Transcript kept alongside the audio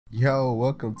Yo,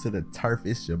 welcome to the turf.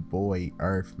 It's your boy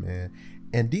Earth, man.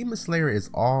 And Demon Slayer is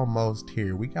almost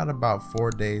here. We got about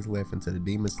 4 days left until the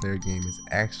Demon Slayer game is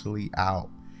actually out.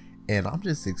 And I'm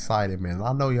just excited, man.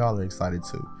 I know y'all are excited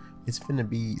too. It's finna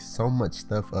be so much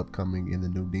stuff upcoming in the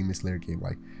new Demon Slayer game,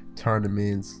 like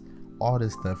tournaments, all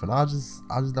this stuff. And I just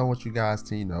don't want you guys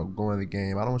to, go in the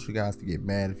game. I don't want you guys to get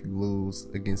mad if you lose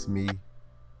against me.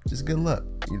 Just good luck,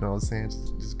 you know what I'm saying?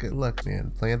 Just good luck,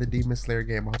 man. Playing the Demon Slayer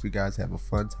game, I hope you guys have a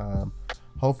fun time.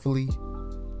 Hopefully,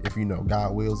 if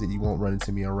God wills it, you won't run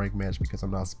into me on rank match because I'm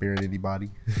not sparing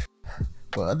anybody.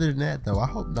 But other than that though, I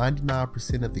hope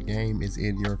 99% of the game is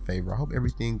in your favor. I hope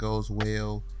everything goes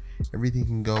well. Everything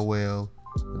can go well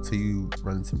until you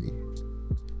run into me.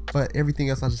 But everything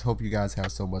else, I just hope you guys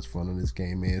have so much fun on this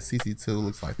game, man. CC2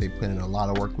 looks like they put in a lot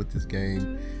of work with this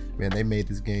game. Man, they made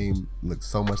this game look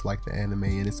so much like the anime,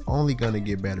 and it's only gonna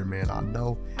get better, man. I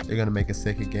know they're gonna make a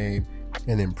second game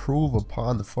and improve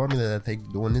upon the formula that they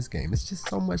do in this game. It's just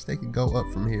so much they can go up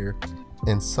from here.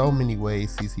 In so many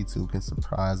ways, CC2 can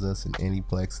surprise us, and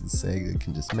Aniplex and Sega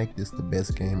can just make this the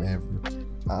best game ever.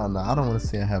 I don't know. I don't want to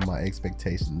say I have my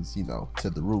expectations, to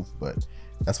the roof, but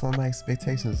that's what my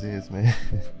expectations is, man.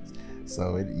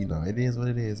 So it is what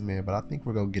it is, man. But I think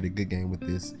we're gonna get a good game with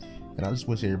this, and I just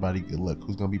wish everybody good luck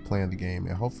who's gonna be playing the game,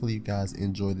 and hopefully you guys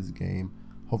enjoy this game.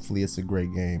 Hopefully it's a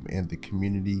great game and the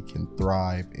community can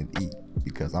thrive and eat,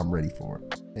 because I'm ready for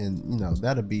it. And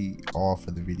that'll be all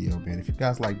for the video, man. If you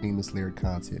guys like Demon Slayer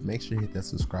content, make sure you hit that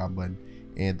subscribe button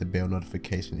and the bell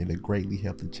notification. It'll greatly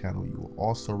help the channel. You will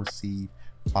also receive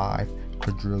 $5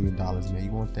 quadrillion, man.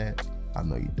 You want that? I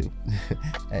know you do.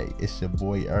 Hey, it's your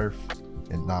boy Earth,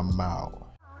 and I'm out.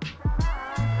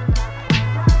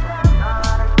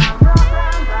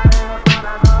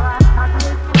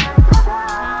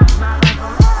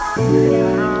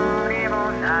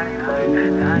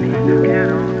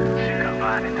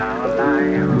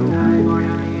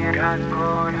 学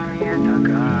校にいた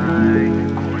か